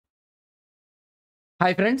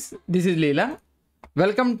Hi friends, this is Leela.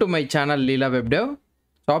 Welcome to my channel leelawebdev.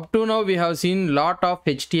 So up to now we have seen lot of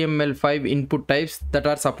HTML5 input types that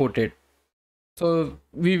are supported. So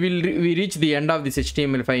we reach the end of this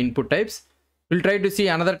HTML5 input types. We'll try to see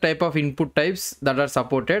another type of input types that are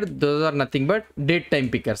supported. Those are nothing but date time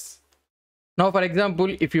pickers. Now for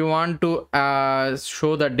example, if you want to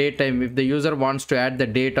show the date time, if the user wants to add the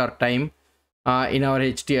date or time in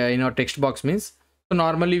our text box means, so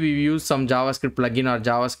normally we use some JavaScript plugin or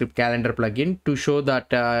JavaScript calendar plugin to show that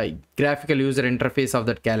graphical user interface of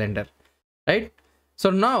that calendar, right? So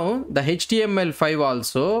now the HTML5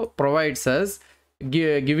 also provides us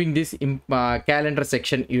giving this calendar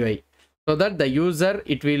section UI, so that the user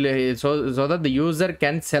so that the user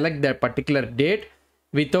can select that particular date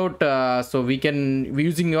without so we can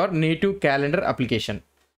using your native calendar application.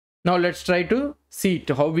 Now let's try to see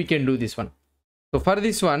how we can do this one. So for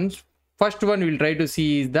this one, first one we'll try to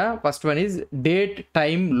see is the first one is date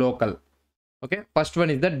time local. Okay, first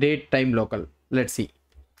one is the date time local. Let's see.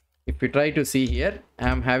 If we try to see here, I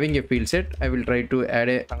am having a field set. I will try to add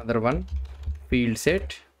another one field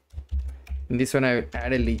set. In this one I will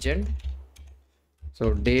add a legend.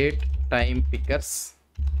 So date time pickers,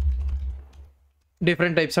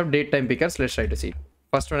 different types of date time pickers. Let's try to see.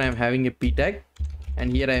 First one I am having a p tag,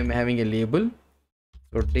 and here I am having a label.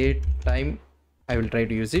 So date time, I will try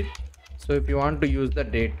to use it. So if you want to use the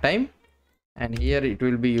date time, and here it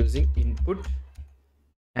will be using input,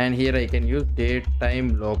 and here I can use date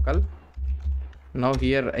time local. Now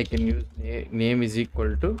here I can use name is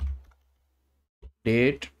equal to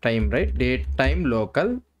date time, right? Date time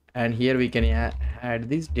local, and here we can add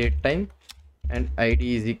this date time, and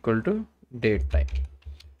id is equal to date time.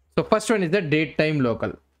 So first one is the date time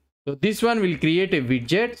local. So this one will create a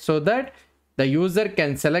widget so that the user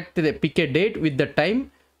can pick a date with the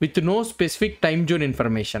time with no specific time zone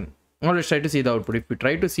information. Now let's try to see the output. If we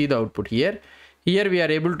try to see the output here we are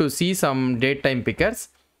able to see some date time pickers,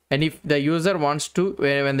 and if the user wants to,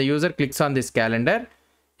 when the user clicks on this calendar,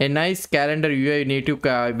 a nice calendar UI native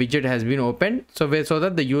widget has been opened, so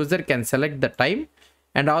that the user can select the time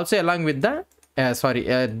and also along with the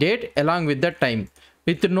date along with the time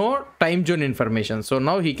with no time zone information. So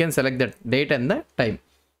now he can select the date and the time.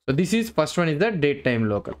 So this is first one is the date time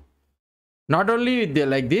local. Not only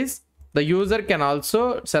like this, the user can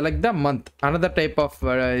also select the month. Another type of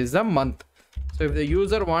is the month. So if the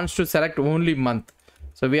user wants to select only month,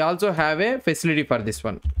 so we also have a facility for this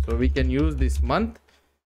one. So we can use this month.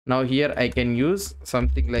 Now here I can use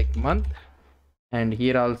something like month, and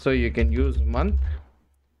here also you can use month,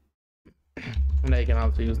 and I can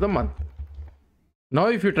also use the month. Now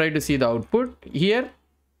if you try to see the output here,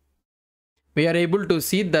 we are able to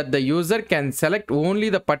see that the user can select only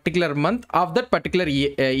the particular month of that particular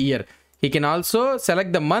year. He can also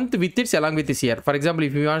select the month with its along with this year. For example,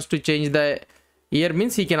 if he wants to change the year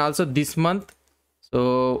means he can also this month.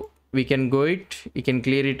 So we can we can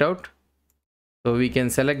clear it out. So we can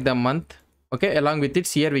select the month, okay, along with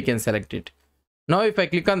its year we can select it. Now if I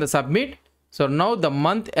click on the submit, so now the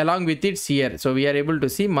month along with its year, so we are able to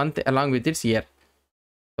see month along with its year.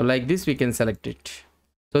 So like this we can select it.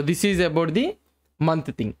 So this is about the month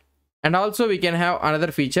thing. And also we can have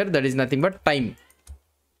another feature that is nothing but time.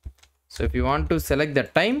 So if you want to select the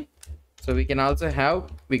time, so we can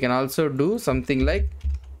also do something like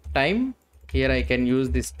time. Here I can use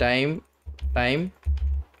this time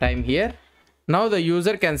here. Now the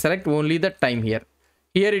user can select only the time here.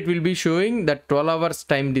 Here it will be showing the 12 hours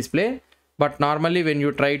time display, but normally when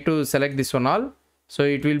you try to select this one all, so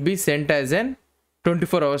it will be sent as an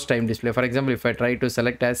 24 hours time display. For example, if I try to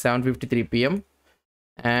select as 7:53 p.m.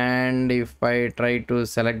 and if I try to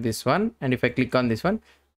select this one, and if I click on this one,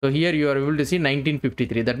 so here you are able to see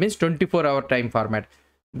 1953. That means 24-hour time format.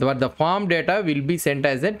 The form data will be sent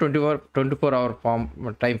as a 24-hour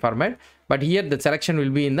form time format, but here the selection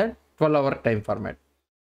will be in the 12-hour time format.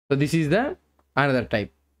 So this is the another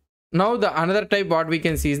type. Now the another type what we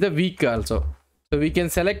can see is the week also. So we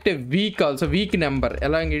can select a week also, week number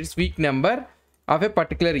along its week number of a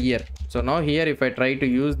particular year. So now here if I try to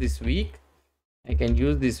use this week, I can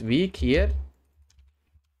use this week here.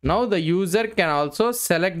 Now the user can also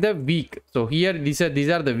select the week. So here these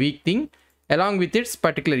are the week thing along with its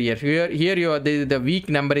particular year. Here you are the week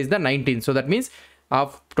number is the 19. So that means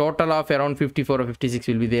of total of around 54 or 56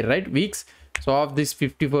 will be there, right? Weeks. So of this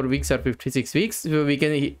 54 weeks or 56 weeks, so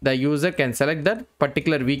the user can select that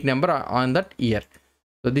particular week number on that year.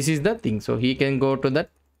 So this is the thing. So he can go to that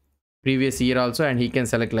previous year also, and he can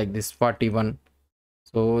select like this 41.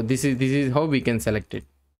 So this is how we can select it.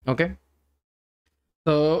 Okay,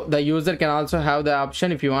 so the user can also have the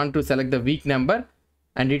option if you want to select the week number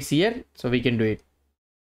and its year, so we can do it.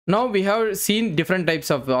 Now we have seen different types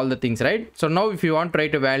of all the things, right? So now if you want to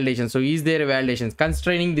write a validation, so is there a validation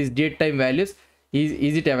constraining these date time values,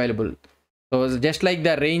 is it available? So just like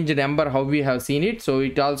the range number how we have seen it, so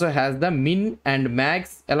it also has the min and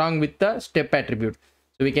max along with the step attribute.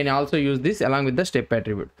 So we can also use this along with the step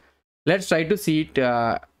attribute. Let's try to see it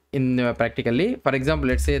practically. For example,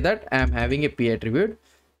 let's say that I am having a p attribute.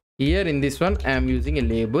 Here in this one I am using a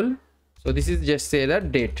label. So this is just say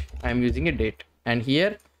that date, I am using a date, and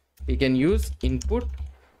here we can use input,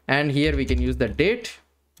 and here we can use the date,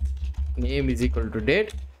 name is equal to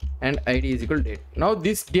date, and id is equal to date. Now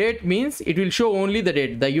this date means it will show only the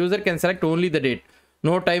date. The user can select only the date,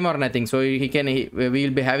 no time or nothing. So we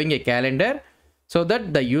will be having a calendar, so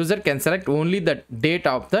that the user can select only the date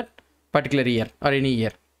of that particular year or any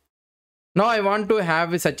year. Now I want to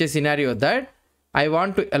have such a scenario that I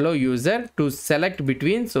want to allow user to select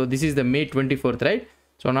between, so this is the May 24th, right?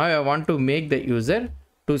 So now I want to make the user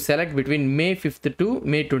to select between May 5th to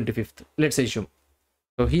May 25th, let's assume.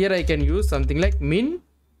 So here I can use something like min,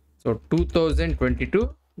 so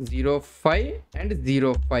 2022 05 and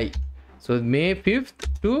 05. So May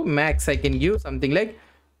 5th to max I can give something like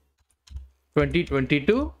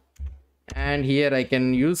 2022, and here I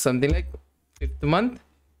can use something like 5th month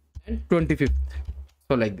and 25th.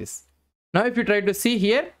 So like this. Now if you try to see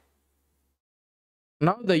here,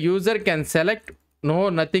 now the user can select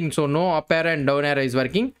nothing, so no up arrow and down arrow is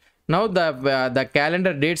working. Now the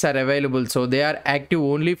calendar dates are available, so they are active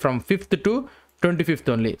only from 5th to 25th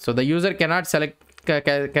only. So the user cannot select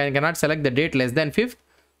cannot select the date less than 5th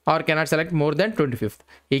or cannot select more than 25th.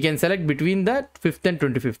 He can select between the 5th and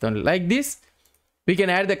 25th only. Like this, we can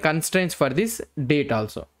add the constraints for this date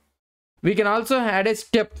also. We can also add a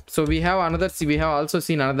step. So we have also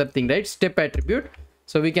seen another thing, right? Step attribute.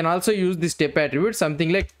 So we can also use this step attribute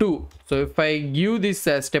something like 2. So if I give this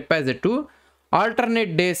step as a 2,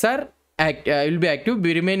 alternate days are will be active,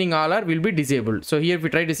 remaining all will be disabled. So here if we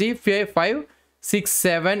try to see 5, 6,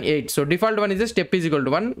 7, 8. So default one is a step is equal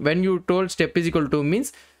to 1. When you told step is equal to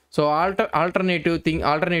means, so alternative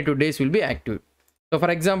days will be active. So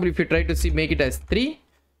for example, if you try to see make it as 3.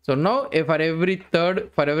 So now for every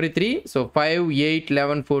 3, so 5, 8,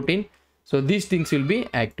 11, 14. So these things will be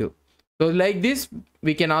active. So like this,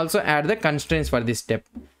 we can also add the constraints for this step.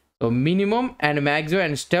 So minimum and maximum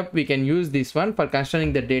and step, we can use this one for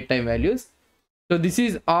constraining the date time values. So this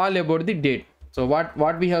is all about the date. So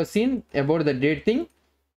what we have seen about the date thing.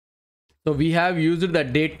 So we have used the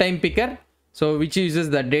date time picker, so which uses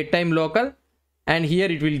the date time local, and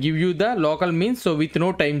here it will give you the local means, so with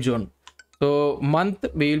no time zone. So month,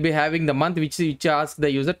 we will be having the month which asks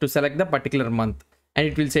the user to select the particular month, and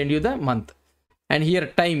it will send you the month. And here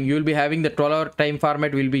time, you will be having the 12-hour time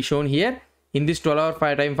format will be shown here. In this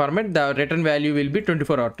 12-hour time format, the return value will be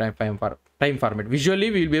 24-hour time format.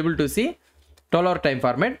 Visually, we will be able to see 12-hour time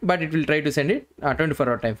format, but it will try to send it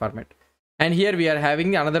 24-hour time format. And here we are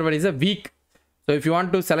having another one is a week. So if you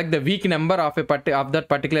want to select the week number of that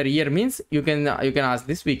particular year means, you can ask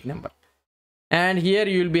this week number. And here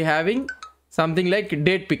you will be having something like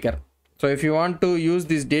date picker. So if you want to use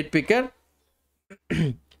this date picker,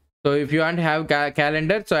 so if you want to have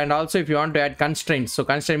calendar, so and also if you want to add constraints, so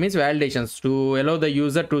constraint means validations to allow the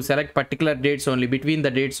user to select particular dates only, between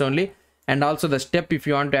the dates only, and also the step if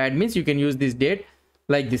you want to add means you can use this date,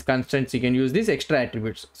 like this constraints, you can use these extra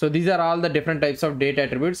attributes. So these are all the different types of date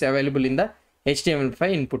attributes available in the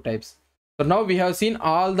HTML5 input types. So now we have seen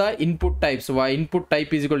all the input types. So input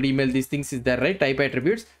type is equal to email, these things is there, right? Type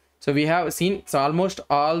attributes. So we have seen almost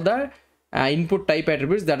all the input type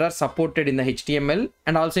attributes that are supported in the HTML,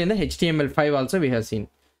 and also in the HTML5 also we have seen.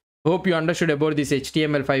 Hope you understood about this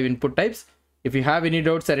HTML5 input types. If you have any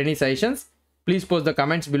doubts or any suggestions, please post the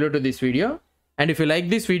comments below to this video. And if you like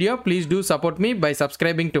this video, please do support me by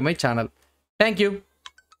subscribing to my channel. Thank you.